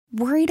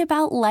Worried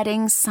about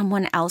letting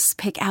someone else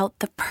pick out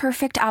the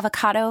perfect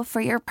avocado for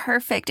your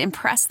perfect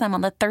impress them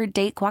on the third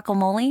date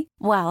guacamole?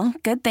 Well,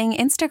 good thing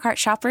Instacart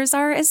shoppers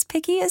are as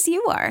picky as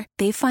you are.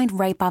 They find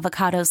ripe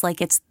avocados like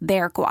it's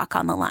their guac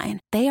on the line.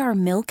 They are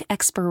milk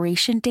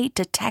expiration date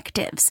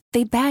detectives.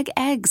 They bag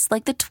eggs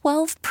like the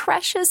 12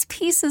 precious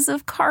pieces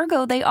of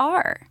cargo they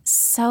are.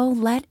 So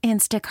let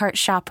Instacart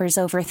shoppers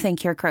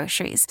overthink your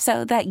groceries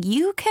so that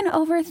you can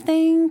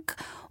overthink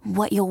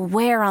what you'll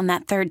wear on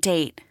that third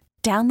date.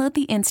 Download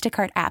the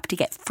Instacart app to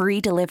get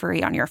free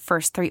delivery on your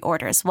first 3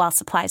 orders while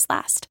supplies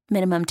last.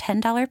 Minimum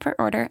 $10 per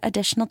order.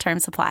 Additional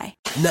terms apply.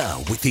 Now,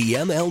 with the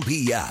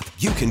MLB app,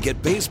 you can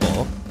get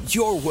baseball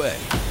your way.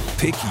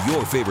 Pick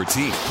your favorite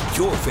team,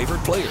 your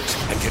favorite players,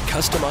 and get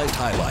customized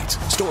highlights,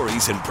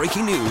 stories, and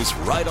breaking news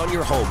right on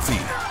your home feed.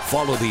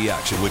 Follow the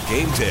action with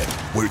Game 10,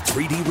 where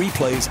 3D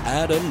replays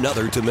add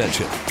another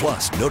dimension.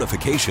 Plus,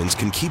 notifications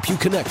can keep you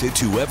connected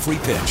to every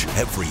pitch,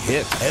 every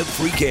hit,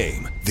 every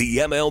game. The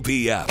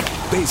MLB app.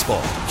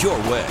 Baseball your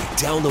way.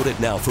 Download it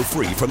now for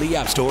free from the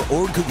App Store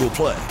or Google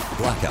Play.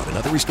 Blackout and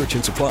other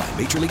restrictions apply.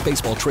 Major League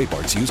Baseball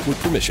trademarks used with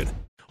permission.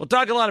 We'll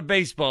talk a lot of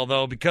baseball,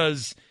 though,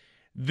 because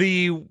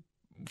the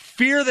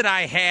fear that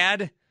I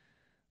had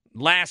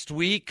last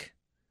week,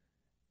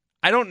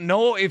 I don't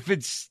know if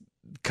it's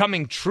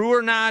coming true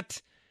or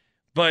not,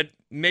 but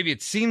maybe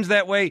it seems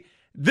that way.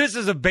 This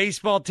is a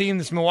baseball team,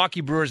 this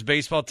Milwaukee Brewers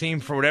baseball team,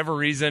 for whatever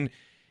reason,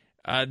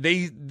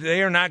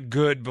 they are not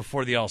good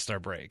before the All-Star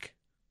break.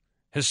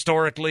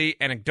 Historically,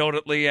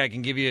 anecdotally, I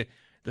can give you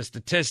the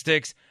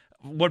statistics.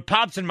 What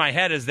pops in my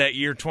head is that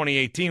year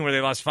 2018 where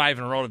they lost 5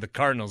 in a row to the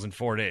Cardinals in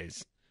 4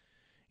 days.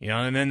 You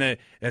know, and then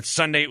that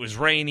Sunday it was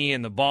rainy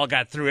and the ball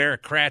got through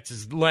Eric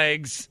Kratz's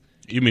legs.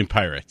 You mean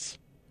Pirates?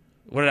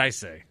 What did I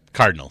say?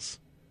 Cardinals.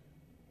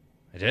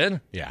 I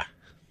did? Yeah.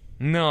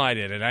 No, I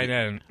didn't. I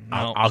didn't.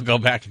 No. I'll go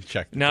back and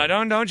check. No,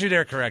 don't you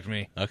dare correct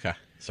me. Okay.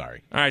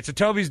 Sorry. All right, so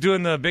Toby's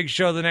doing the big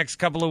show the next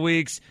couple of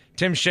weeks.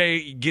 Tim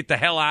Shea, get the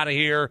hell out of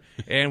here.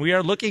 And we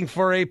are looking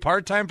for a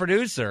part-time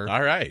producer.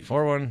 All right.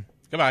 4-1.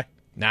 Goodbye.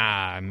 Nah,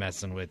 I'm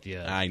messing with you.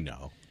 I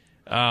know.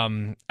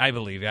 I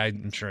believe you.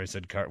 I'm sure I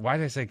said why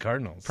did I say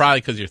Cardinals? Probably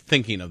because you're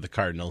thinking of the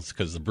Cardinals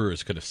because the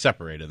Brewers could have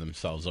separated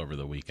themselves over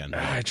the weekend.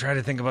 I try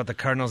to think about the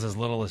Cardinals as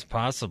little as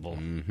possible.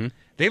 Mm-hmm.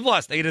 They've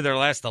lost 8 of their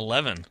last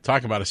 11.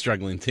 Talk about a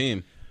struggling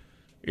team.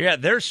 Yeah,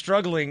 they're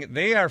struggling.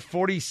 They are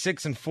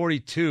 46 and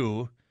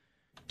 42.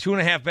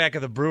 2.5 back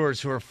of the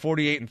Brewers, who are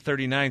 48 and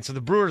 39. So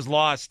the Brewers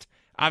lost,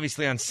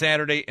 obviously, on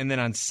Saturday and then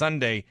on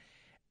Sunday.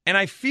 And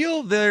I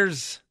feel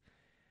there's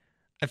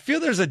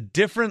a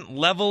different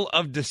level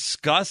of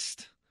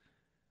disgust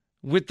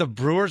with the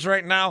Brewers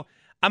right now.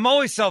 I'm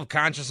always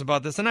self-conscious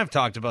about this, and I've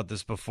talked about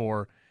this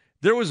before.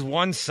 There was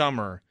one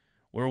summer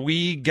where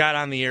we got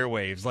on the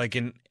airwaves, like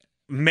in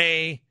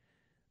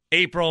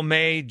April,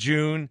 May,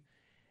 June,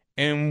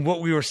 and what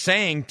we were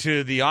saying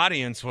to the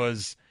audience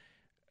was,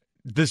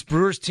 this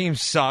Brewers team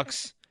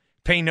sucks.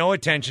 Pay no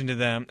attention to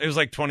them. It was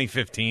like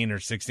 2015 or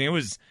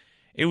 16.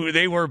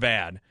 They were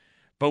bad.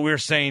 But we were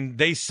saying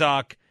they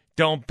suck.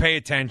 Don't pay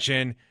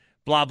attention.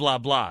 Blah, blah,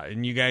 blah.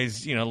 And you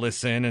guys,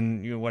 listen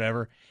and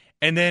whatever.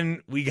 And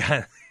then we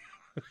got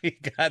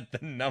the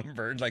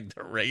numbers, like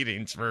the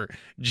ratings for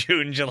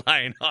June, July,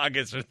 and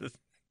August.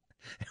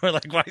 We're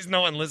like, why is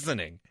no one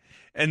listening?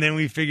 And then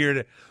we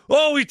figured,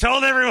 we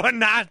told everyone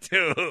not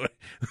to.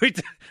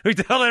 We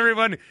told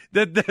everyone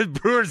that the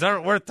Brewers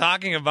aren't worth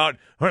talking about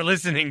or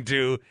listening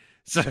to,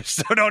 so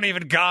don't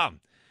even come.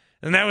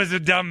 And that was a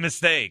dumb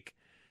mistake.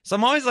 So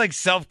I'm always like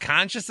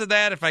self-conscious of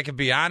that, if I can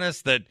be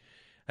honest, that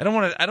I don't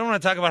want to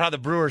talk about how the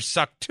Brewers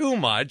suck too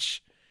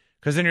much,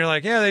 because then you're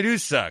like, yeah, they do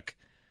suck.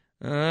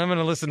 I'm going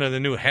to listen to the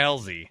new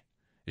Halsey.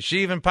 Is she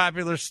even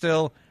popular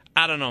still?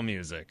 I don't know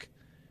music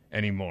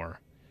anymore.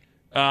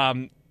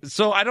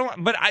 So I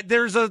don't, but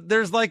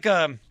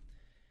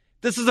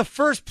this is a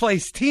first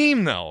place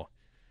team though.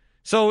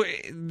 So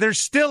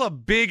there's still a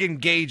big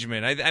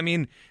engagement. I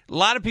mean, a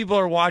lot of people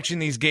are watching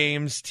these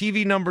games.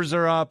 TV numbers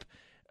are up.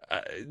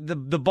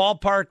 The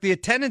ballpark, the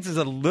attendance is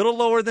a little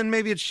lower than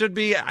maybe it should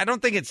be. I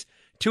don't think it's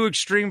too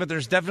extreme, but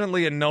there's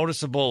definitely a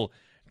noticeable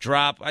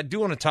drop. I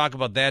do want to talk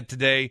about that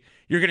today.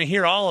 You're going to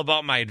hear all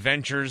about my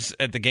adventures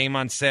at the game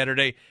on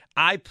Saturday.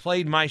 I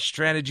played my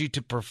strategy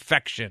to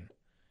perfection.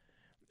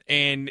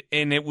 And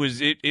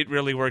it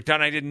really worked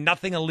out. I did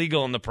nothing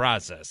illegal in the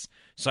process.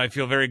 So I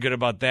feel very good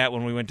about that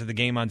when we went to the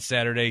game on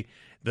Saturday.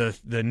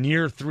 The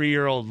near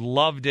 3-year-old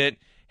loved it,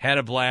 had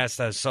a blast.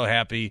 I was so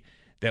happy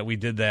that we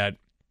did that.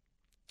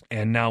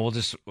 And now we'll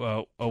just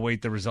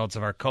await the results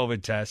of our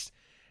COVID test.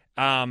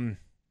 Now,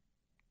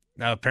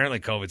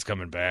 apparently COVID's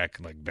coming back,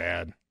 like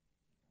bad.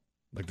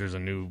 Like there's a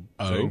new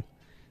thing.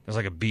 There's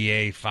like a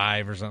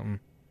BA5 or something.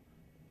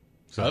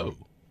 So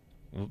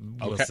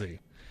we'll see.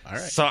 All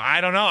right. So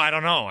I don't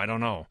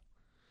know.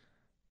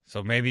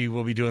 So maybe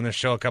we'll be doing this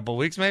show a couple of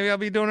weeks. Maybe I'll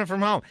be doing it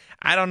from home.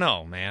 I don't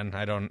know,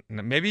 man.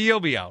 Maybe you'll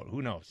be out.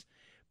 Who knows?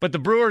 But the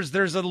Brewers,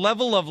 there's a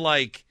level of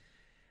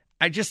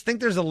I just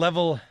think there's a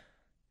level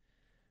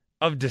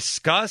of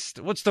disgust.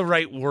 What's the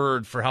right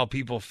word for how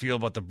people feel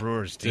about the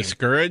Brewers team?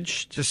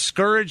 Discouraged?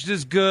 Discouraged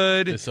is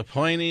good.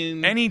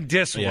 Disappointing? Any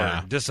dis word.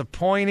 Yeah.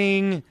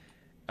 Disappointing.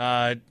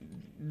 I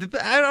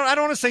don't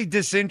want to say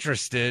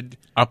disinterested.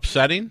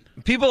 Upsetting?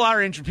 People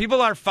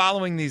are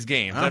following these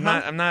games.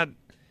 Uh-huh.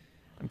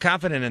 I'm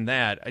confident in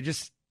that. I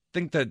just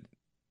think that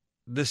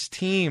this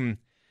team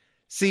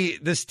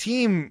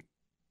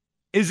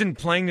isn't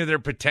playing to their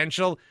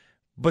potential,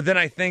 but then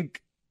I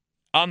think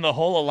on the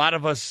whole, a lot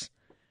of us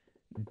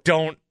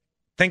don't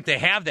think they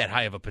have that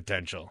high of a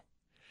potential.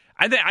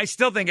 I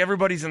still think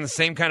everybody's in the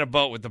same kind of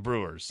boat with the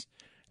Brewers.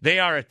 They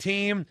are a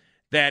team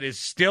that is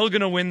still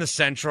going to win the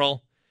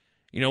Central.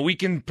 We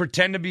can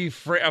pretend to be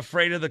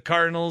afraid of the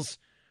Cardinals.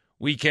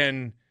 We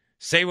can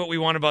say what we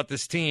want about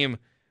this team,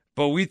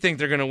 but we think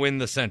they're going to win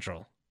the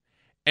Central.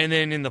 And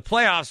then in the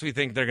playoffs, we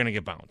think they're going to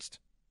get bounced.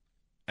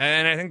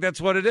 And I think that's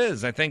what it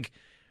is. I think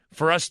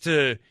for us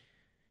to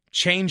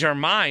change our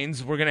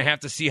minds, we're going to have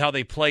to see how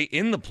they play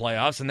in the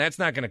playoffs, and that's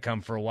not going to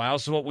come for a while.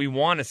 So what we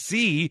want to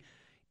see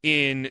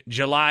in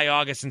July,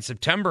 August, and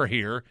September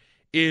here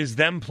is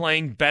them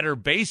playing better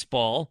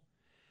baseball.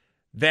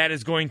 That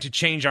is going to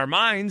change our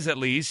minds, at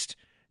least,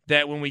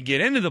 that when we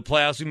get into the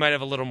playoffs, we might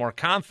have a little more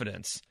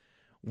confidence.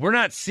 We're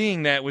not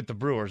seeing that with the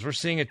Brewers. We're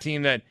seeing a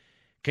team that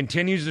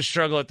continues to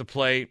struggle at the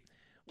plate.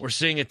 We're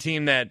seeing a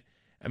team that,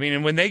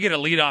 and when they get a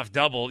leadoff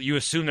double, you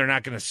assume they're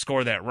not going to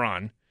score that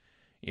run.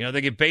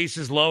 They get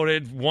bases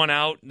loaded, one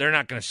out, they're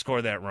not going to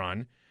score that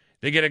run.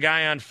 They get a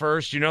guy on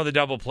first, the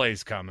double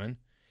play's coming.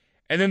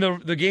 And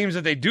then the games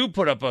that they do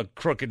put up a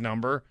crooked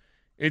number,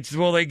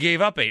 they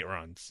gave up 8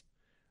 runs.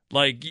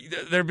 Like,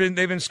 they've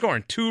been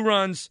scoring 2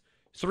 runs,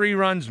 3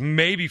 runs,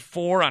 maybe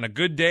 4 on a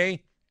good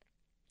day.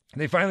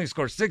 They finally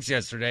scored 6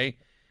 yesterday,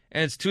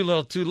 and it's too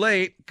little too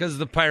late because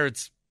the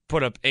Pirates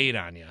put up 8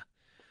 on you.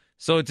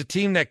 So it's a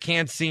team that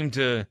can't seem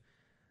to,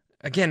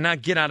 again,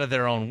 not get out of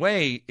their own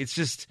way. It's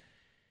just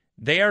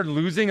they are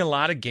losing a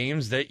lot of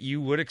games that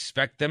you would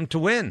expect them to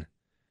win.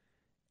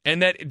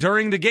 And that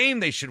during the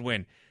game they should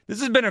win. This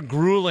has been a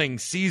grueling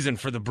season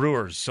for the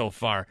Brewers so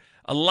far.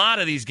 A lot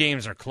of these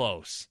games are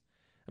close.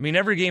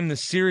 Every game in the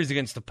series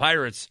against the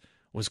Pirates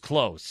was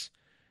close.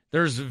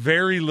 There's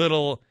very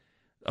little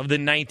of the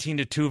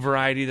 19-2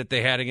 variety that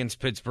they had against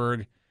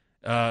Pittsburgh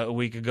a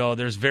week ago.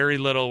 There's very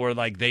little where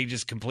they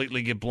just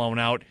completely get blown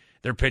out.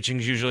 Their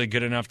pitching's usually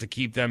good enough to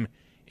keep them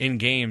in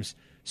games.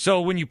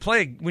 So when you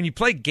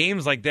play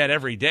games like that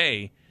every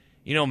day,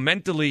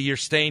 mentally you're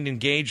staying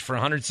engaged for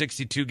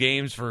 162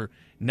 games for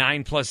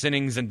 9+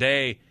 innings a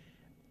day.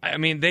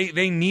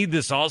 They need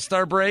this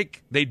All-Star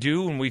break. They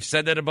do, and we've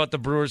said that about the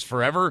Brewers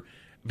forever.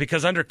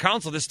 Because under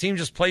Counsell, this team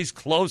just plays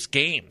close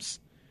games,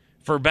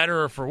 for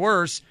better or for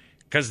worse,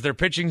 because their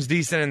pitching's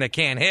decent and they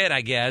can't hit,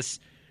 I guess.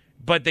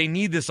 But they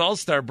need this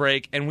All-Star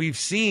break, and we've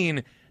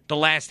seen the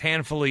last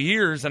handful of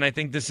years, and I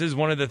think this is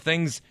one of the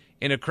things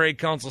in a Craig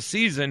Counsell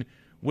season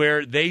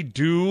where they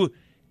do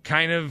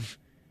kind of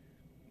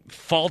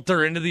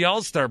falter into the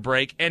All-Star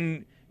break.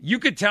 And you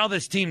could tell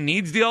this team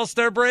needs the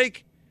All-Star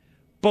break,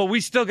 but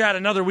we still got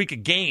another week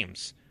of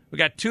games. We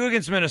got 2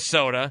 against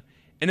Minnesota,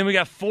 and then we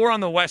got 4 on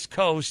the West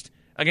Coast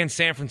against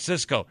San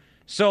Francisco.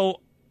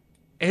 So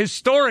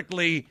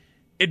historically,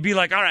 it'd be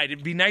like, all right,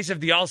 it'd be nice if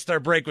the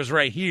All-Star break was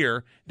right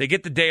here. They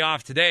get the day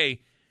off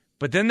today,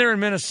 but then they're in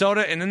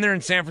Minnesota, and then they're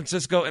in San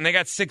Francisco, and they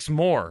got 6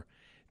 more.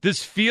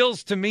 This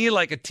feels to me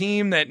like a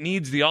team that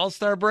needs the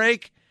All-Star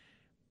break,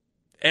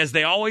 as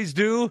they always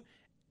do,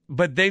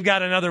 but they've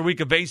got another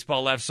week of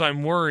baseball left, so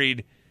I'm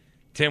worried,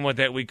 Tim, what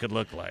that week could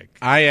look like.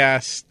 I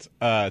asked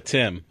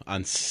Tim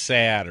on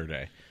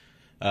Saturday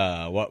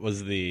what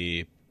was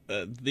the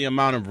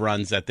amount of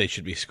runs that they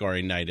should be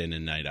scoring night in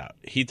and night out.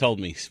 He told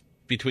me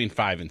between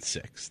 5 and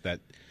 6.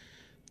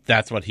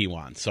 That's what he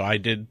wants. So I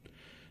did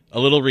a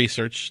little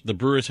research. The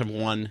Brewers have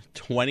won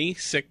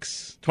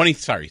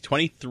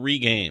 23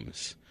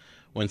 games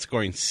when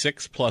scoring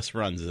 6+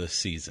 runs this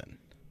season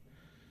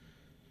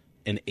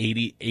in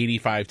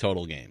 85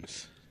 total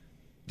games.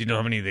 Do you know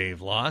how many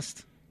they've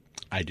lost?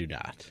 I do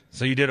not.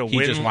 So you did a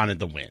win? He just wanted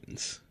the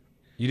wins.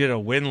 You did a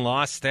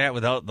win-loss stat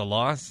without the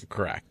loss?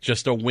 Correct.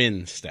 Just a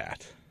win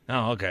stat.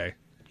 Oh, okay.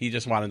 He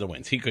just wanted the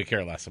wins. He could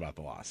care less about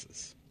the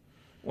losses.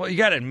 Well, you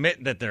got to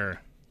admit that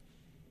they're...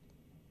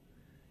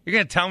 You're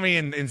going to tell me,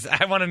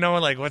 I want to know,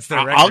 what's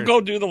their record. I'll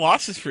go do the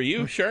losses for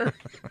you, sure.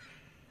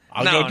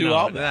 I'll go do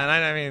all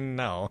that.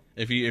 No.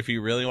 If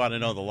you really want to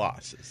know the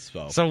losses.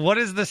 So what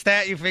is the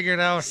stat you figured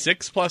out?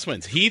 6+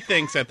 wins. He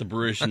thinks that the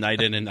Brewers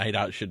night in and night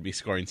out should be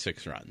scoring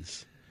 6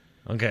 runs.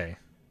 Okay.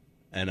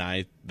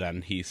 And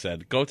then he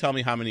said, go tell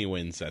me how many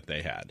wins that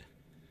they had.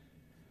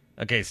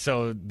 Okay,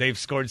 so they've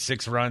scored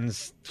 6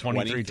 runs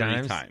 23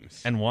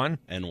 times. And won?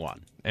 And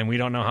won. And we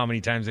don't know how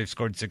many times they've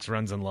scored 6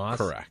 runs and lost?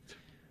 Correct.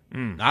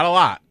 Not a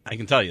lot, I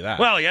can tell you that.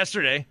 Well,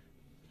 yesterday.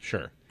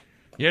 Sure.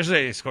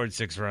 Yesterday they scored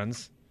 6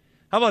 runs.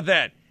 How about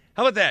that?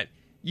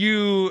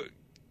 You're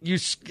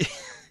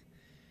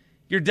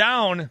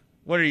down.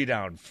 What are you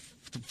down?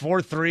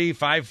 4-3,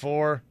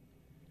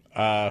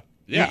 5-4?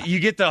 Yeah. You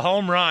get the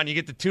home run. You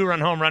get the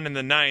 2-run home run in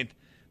the 9th.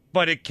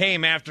 but it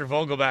came after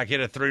Vogelbach hit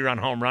a 3-run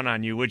home run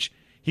on you, which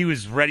he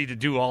was ready to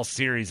do all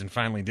series and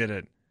finally did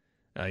it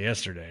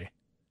yesterday.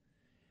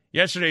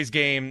 Yesterday's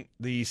game,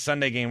 the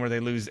Sunday game where they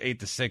lose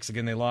 8-6.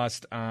 Again, they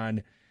lost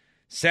on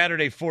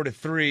Saturday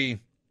 4-3.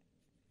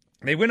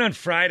 They win on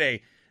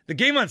Friday. The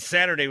game on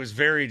Saturday was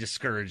very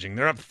discouraging.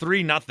 They're up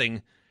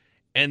 3-0,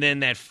 and then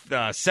that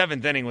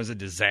seventh inning was a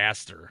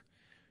disaster.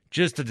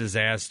 Just a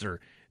disaster.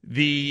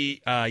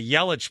 The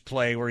Yelich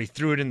play where he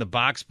threw it in the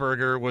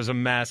Boxberger was a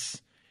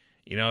mess.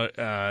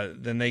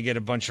 Then they get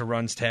a bunch of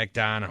runs tacked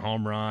on, a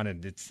home run,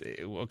 and it's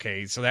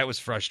okay. So that was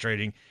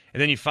frustrating.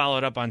 And then you follow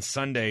it up on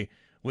Sunday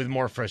with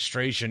more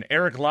frustration.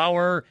 Eric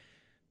Lauer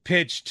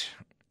pitched.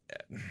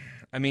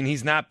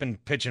 He's not been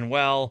pitching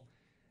well.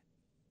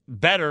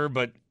 Better,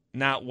 but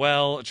not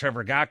well.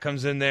 Trevor Gott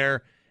comes in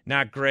there.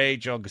 Not great.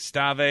 Joe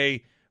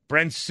Gustave.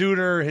 Brent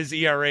Suter, his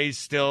ERA is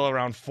still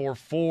around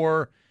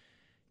 4.4.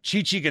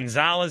 Chichi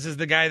Gonzalez is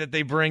the guy that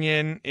they bring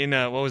in a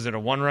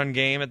 1-run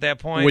game at that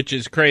point? Which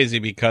is crazy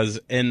because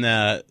in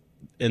the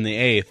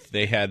 8th,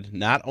 they had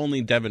not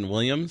only Devin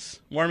Williams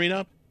warming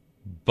up,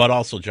 but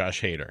also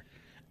Josh Hader.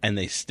 And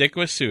they stick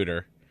with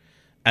Suter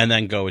and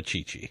then go with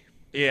Chichi.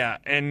 Yeah,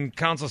 and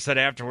Counsell said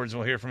afterwards,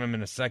 we'll hear from him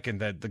in a second,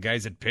 that the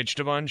guys had pitched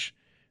a bunch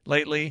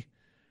lately.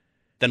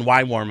 Then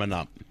why warming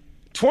up?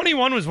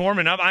 21 was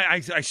warming up.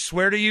 I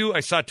swear to you, I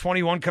saw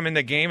 21 come in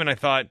the game, and I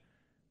thought,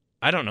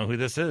 I don't know who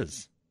this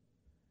is.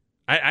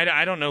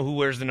 I don't know who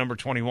wears the number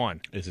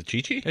 21. Is it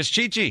Chichi? It's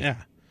Chichi. Yeah.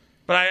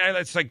 But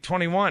it's like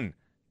 21.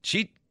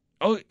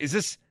 Is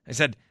this? I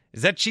said,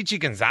 is that Chichi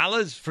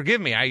Gonzalez? Forgive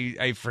me.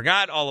 I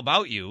forgot all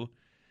about you.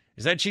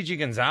 Is that Chichi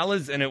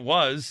Gonzalez? And it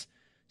was.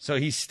 So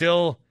he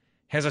still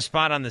has a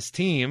spot on this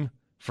team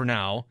for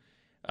now.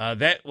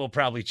 That will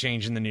probably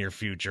change in the near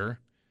future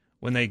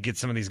when they get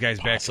some of these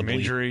guys back from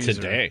injuries.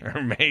 Today.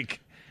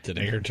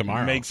 Today or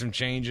tomorrow. Make some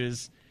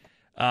changes.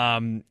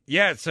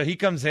 So he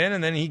comes in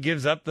and then he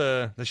gives up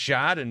the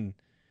shot, and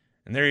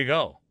there you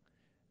go.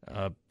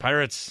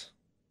 Pirates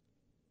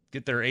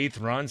get their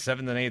 7th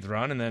and 8th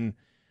run, and then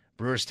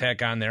Brewers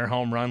tack on their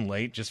home run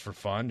late just for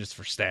fun, just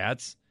for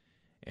stats,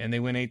 and they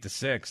win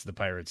 8-6, the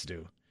Pirates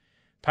do.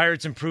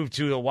 Pirates improve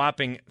to a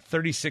whopping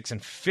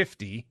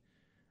 36-50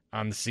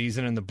 on the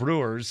season, and the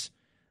Brewers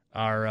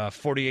are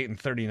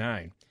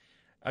 48-39.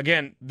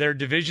 Again, their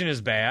division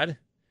is bad.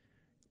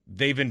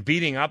 They've been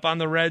beating up on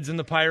the Reds and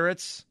the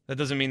Pirates. That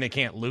doesn't mean they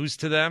can't lose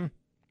to them,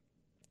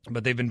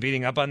 but they've been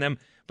beating up on them.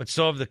 But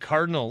so have the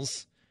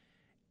Cardinals,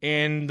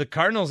 and the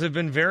Cardinals have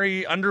been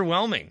very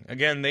underwhelming.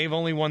 Again, they've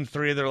only won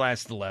 3 of their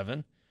last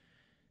 11.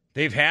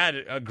 They've had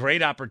a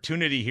great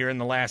opportunity here in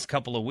the last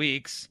couple of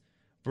weeks.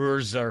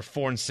 Brewers are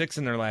 4-6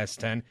 in their last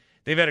 10.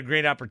 They've had a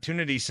great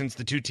opportunity since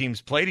the two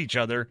teams played each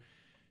other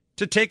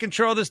to take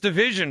control of this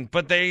division,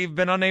 but they've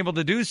been unable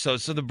to do so.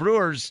 So the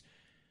Brewers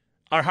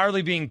are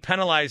hardly being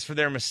penalized for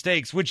their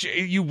mistakes, which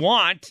you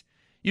want.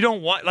 You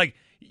don't want,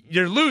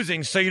 you're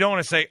losing, so you don't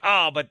want to say,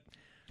 but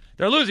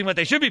they're losing, but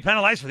they should be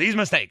penalized for these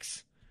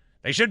mistakes.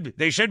 They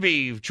should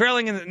be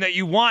trailing, and that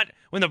you want,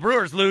 when the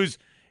Brewers lose,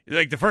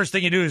 the first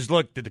thing you do is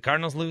look, did the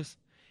Cardinals lose?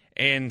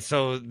 And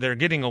so they're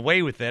getting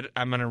away with it.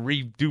 I'm going to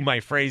redo my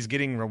phrase,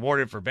 getting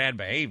rewarded for bad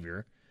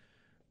behavior.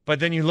 But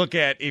then you look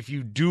at, if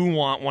you do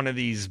want one of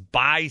these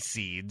bye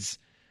seeds,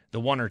 the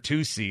 1 or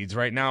 2 seeds,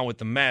 right now with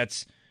the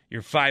Mets,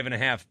 you're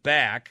 5.5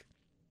 back.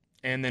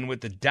 And then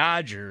with the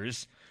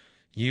Dodgers,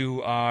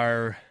 you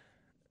are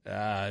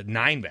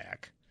 9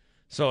 back.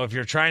 So if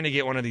you're trying to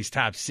get one of these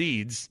top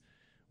seeds,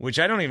 which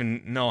I don't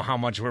even know how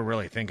much we're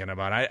really thinking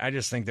about. I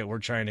just think that we're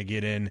trying to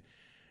get in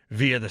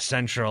via the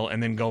Central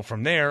and then go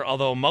from there,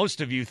 although most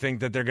of you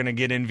think that they're going to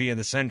get in via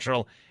the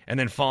Central and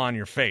then fall on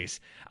your face.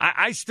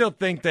 I still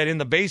think that in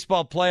the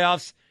baseball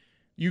playoffs,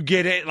 you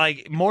get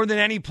it, more than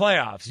any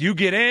playoffs. You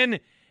get in,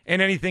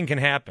 and anything can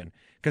happen.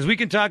 Because we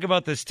can talk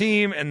about this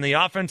team, and the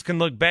offense can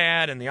look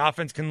bad, and the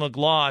offense can look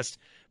lost,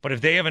 but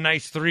if they have a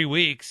nice 3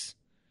 weeks,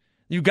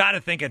 you got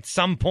to think at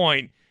some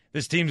point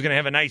this team's going to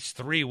have a nice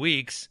 3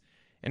 weeks,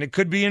 and it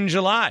could be in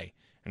July,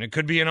 and it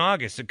could be in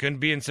August, it could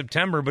be in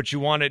September, but you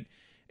want it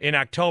in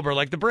October,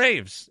 like the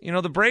Braves.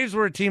 The Braves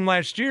were a team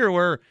last year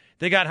where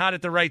they got hot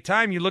at the right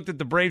time. You looked at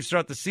the Braves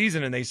throughout the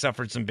season, and they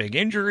suffered some big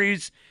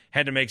injuries,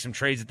 had to make some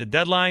trades at the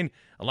deadline.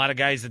 A lot of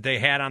guys that they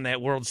had on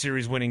that World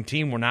Series winning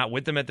team were not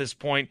with them at this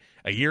point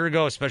a year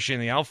ago, especially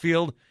in the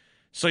outfield.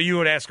 So you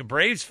would ask a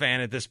Braves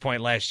fan at this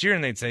point last year,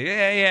 and they'd say,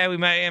 yeah, we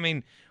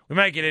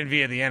might get in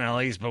via the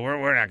NL East, but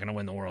we're not going to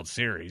win the World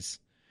Series.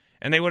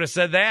 And they would have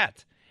said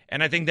that.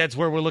 And I think that's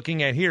where we're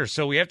looking at here.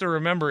 So we have to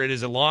remember it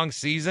is a long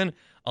season.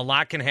 A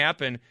lot can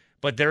happen,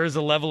 but there is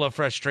a level of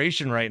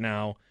frustration right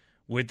now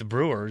with the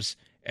Brewers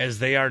as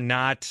they are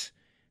not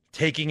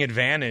taking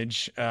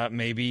advantage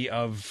maybe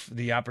of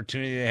the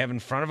opportunity they have in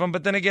front of them.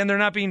 But then again, they're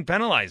not being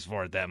penalized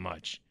for it that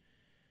much.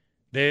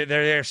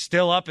 They're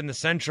still up in the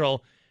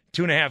Central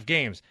 2.5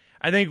 games.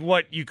 I think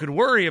what you could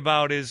worry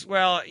about is,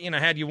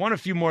 had you won a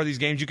few more of these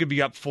games, you could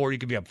be up 4, you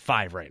could be up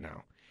 5 right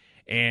now.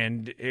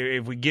 And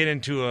if we get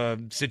into a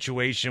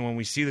situation when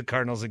we see the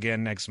Cardinals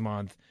again next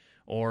month,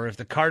 or if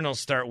the Cardinals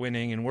start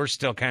winning and we're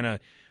still kind of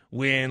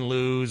win,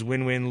 lose,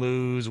 win,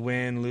 lose,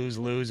 win,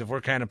 lose. If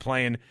we're kind of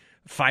playing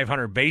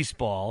 500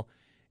 baseball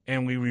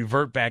and we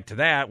revert back to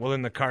that, well,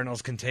 then the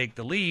Cardinals can take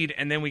the lead,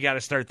 and then we got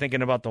to start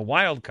thinking about the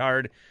wild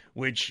card,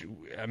 which,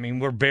 I mean,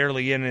 we're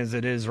barely in as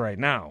it is right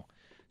now.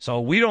 So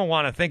we don't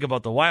want to think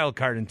about the wild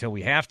card until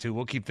we have to.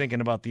 We'll keep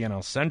thinking about the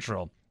NL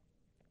Central.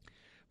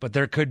 But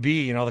there could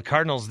be, the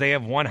Cardinals, they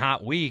have one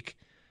hot week.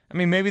 I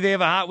mean, maybe they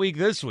have a hot week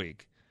this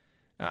week.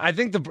 I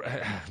think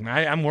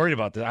I'm worried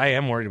about this. I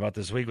am worried about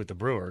this week with the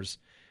Brewers.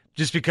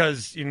 Just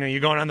because, you're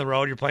going on the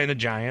road, you're playing the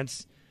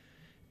Giants,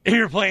 and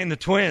you're playing the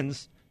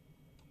Twins.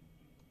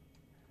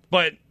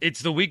 But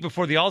it's the week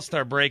before the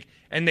All-Star break,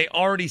 and they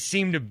already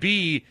seem to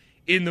be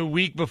in the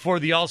week before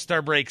the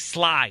All-Star break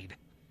slide,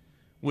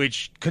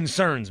 which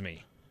concerns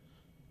me.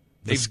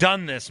 They've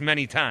done this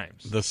many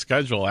times. The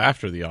schedule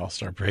after the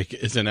All-Star break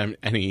isn't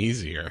any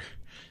easier.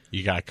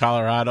 You got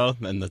Colorado,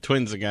 then the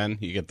Twins again.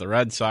 You get the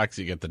Red Sox,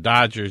 you get the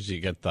Dodgers, you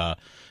get the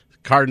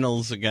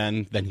Cardinals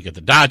again, then you get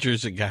the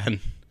Dodgers again.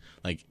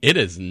 Like, it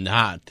is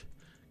not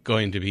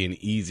going to be an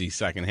easy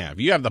second half.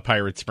 You have the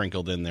Pirates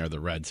sprinkled in there, the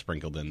Reds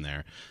sprinkled in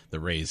there, the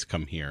Rays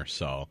come here,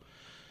 so.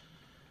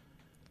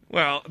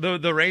 Well,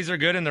 the Rays are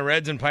good, and the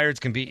Reds and Pirates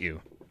can beat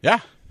you. Yeah.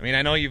 I mean,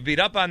 I know you've beat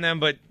up on them,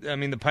 but, I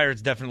mean, the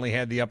Pirates definitely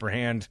had the upper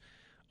hand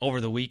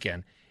over the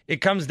weekend. It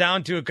comes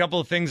down to a couple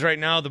of things right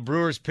now. The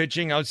Brewers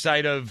pitching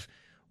outside of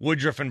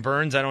Woodruff and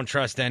Burns, I don't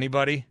trust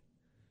anybody.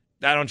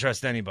 I don't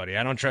trust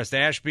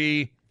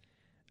Ashby.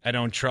 I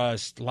don't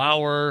trust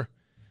Lauer.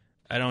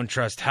 I don't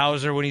trust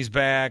Hauser when he's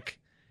back.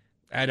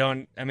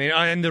 And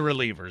the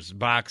relievers,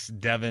 Box,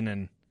 Devin,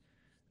 and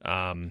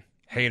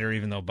Hader,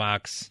 even though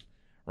Box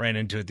ran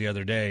into it the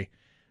other day.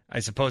 I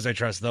suppose I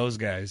trust those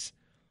guys.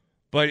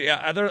 But yeah,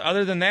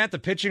 other than that, the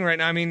pitching right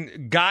now, I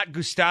mean, Gott,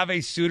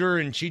 Gustave, Suter,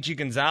 and Chichi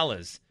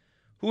Gonzalez.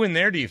 Who in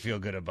there do you feel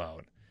good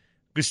about?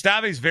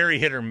 Gustave's very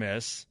hit or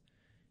miss.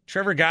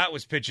 Trevor Gott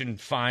was pitching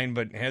fine,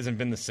 but hasn't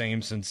been the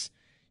same since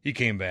he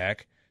came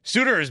back.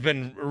 Suter has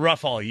been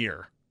rough all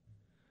year.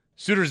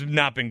 Suter's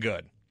not been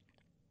good.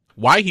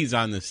 Why he's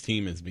on this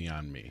team is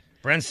beyond me.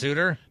 Brent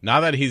Suter?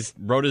 Now that he's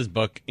wrote his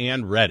book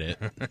and read it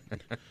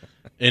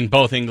in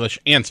both English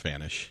and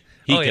Spanish,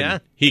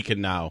 he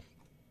can now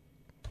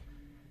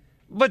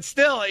but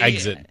still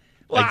exit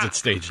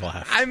stage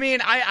left. I mean,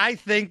 I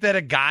think that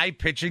a guy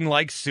pitching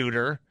like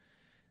Suter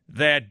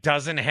that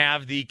doesn't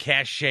have the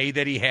cachet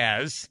that he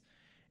has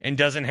and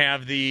doesn't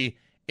have the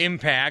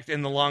impact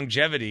and the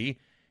longevity,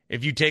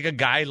 if you take a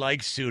guy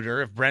like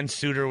Suter, if Brent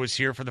Suter was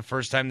here for the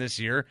first time this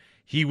year,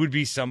 he would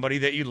be somebody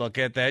that you look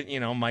at that,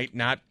 might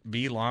not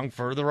be long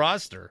for the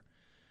roster.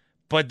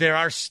 But there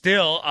are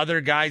still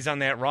other guys on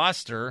that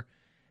roster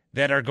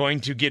that are going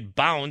to get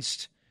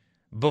bounced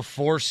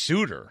before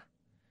Suter.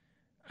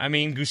 I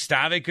mean,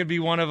 Gustave could be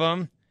one of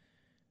them.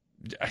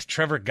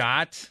 Trevor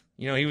Gott,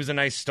 he was a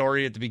nice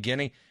story at the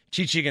beginning.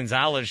 Chichi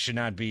Gonzalez should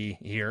not be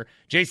here.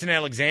 Jason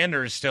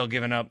Alexander is still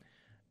giving up.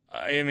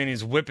 I mean,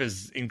 his whip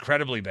is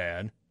incredibly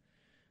bad.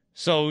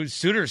 So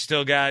Suter's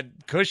still got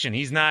cushion.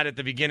 He's not at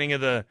the beginning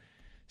of the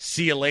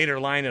see you later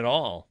line at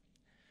all.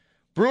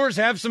 Brewers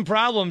have some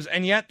problems,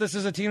 and yet this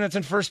is a team that's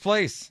in first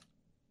place.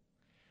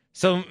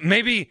 So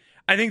maybe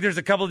I think there's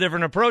a couple of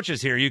different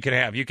approaches here you can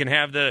have. You can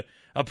have the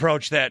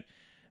approach that,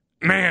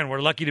 man,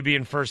 we're lucky to be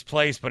in first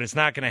place, but it's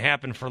not going to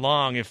happen for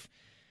long if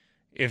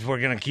we're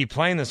going to keep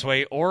playing this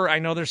way. Or I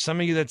know there's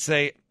some of you that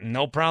say,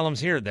 no problems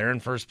here. They're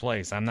in first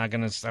place. I'm not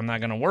going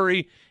to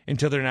worry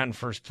until they're not in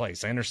first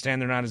place. I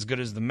understand they're not as good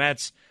as the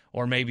Mets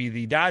or maybe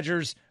the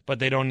Dodgers, but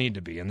they don't need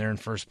to be, and they're in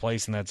first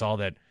place, and that's all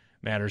that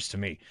matters to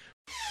me.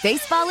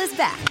 Baseball is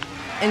back,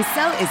 and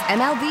so is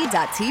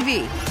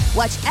MLB.tv.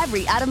 Watch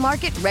every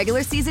out-of-market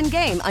regular season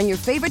game on your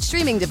favorite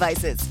streaming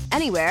devices,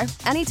 anywhere,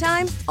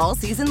 anytime, all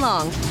season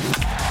long.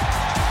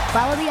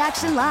 Follow the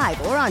action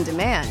live or on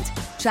demand.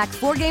 Track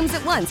 4 games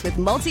at once with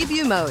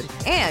multi-view mode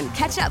and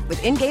catch up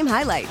with in-game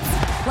highlights.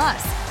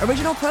 Plus,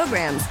 original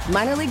programs,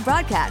 minor league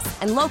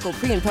broadcasts, and local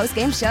pre- and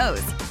post-game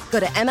shows. Go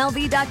to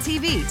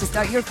MLB.tv to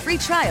start your free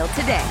trial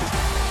today.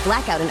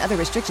 Blackout and other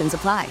restrictions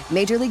apply.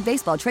 Major League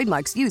Baseball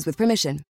trademarks used with permission.